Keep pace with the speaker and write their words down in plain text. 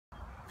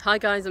Hi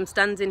guys, I'm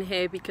standing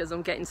here because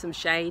I'm getting some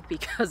shade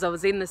because I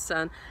was in the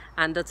sun,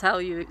 and I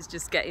tell you it's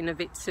just getting a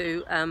bit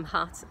too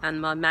hot,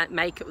 and my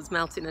makeup was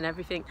melting and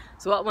everything.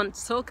 So what I want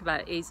to talk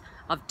about is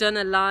I've done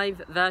a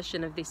live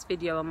version of this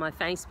video on my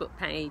Facebook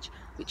page,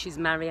 which is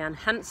Marianne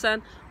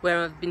Hanson,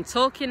 where I've been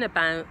talking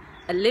about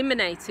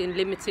eliminating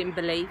limiting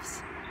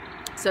beliefs.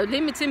 So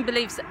limiting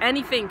beliefs are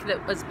anything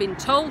that has been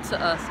told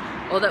to us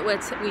or that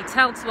we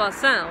tell to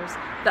ourselves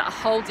that are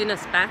holding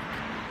us back.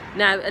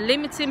 Now, a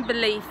limiting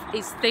belief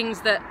is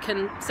things that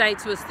can say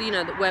to us,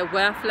 that we're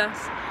worthless,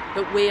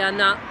 that we are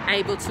not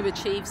able to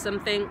achieve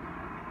something,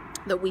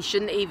 that we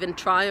shouldn't even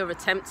try or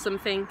attempt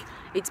something.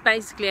 It's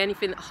basically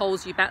anything that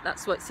holds you back.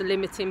 That's what's a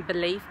limiting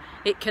belief.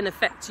 It can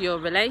affect your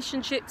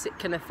relationships, it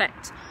can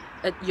affect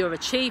your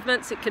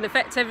achievements, it can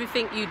affect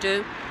everything you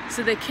do.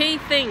 So the key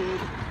thing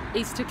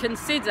is to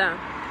consider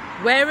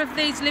where have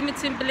these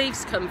limiting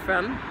beliefs come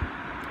from,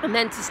 and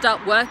then to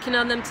start working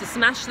on them, to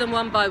smash them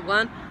one by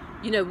one.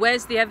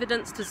 Where's the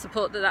evidence to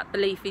support that that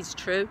belief is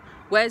true?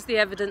 Where's the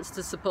evidence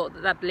to support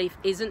that that belief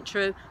isn't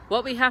true?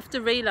 What we have to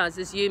realise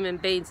as human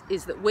beings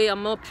is that we are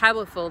more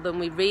powerful than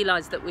we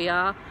realise that we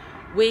are.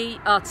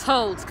 We are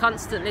told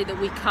constantly that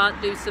we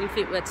can't do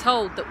something. We're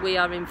told that we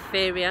are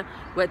inferior.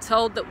 We're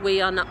told that we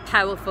are not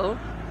powerful.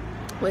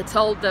 We're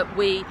told that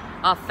we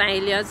are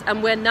failures,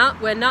 and we're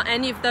not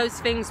any of those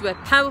things. We're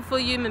powerful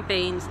human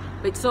beings,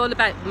 but it's all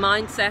about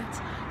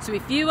mindset. So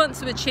if you want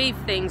to achieve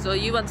things, or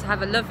you want to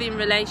have a loving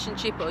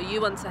relationship, or you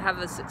want to have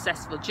a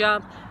successful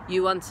job,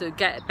 you want to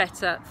get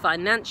better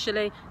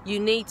financially, you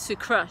need to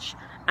crush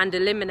and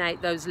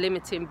eliminate those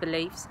limiting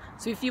beliefs.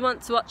 So if you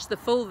want to watch the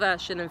full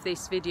version of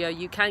this video,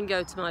 you can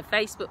go to my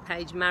Facebook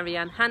page,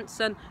 Marianne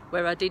Hanson,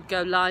 where I did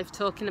go live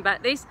talking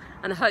about this.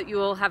 And I hope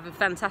you all have a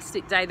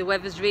fantastic day. The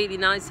weather's really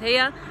nice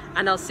here,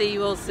 and I'll see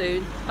you all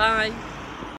soon. Bye.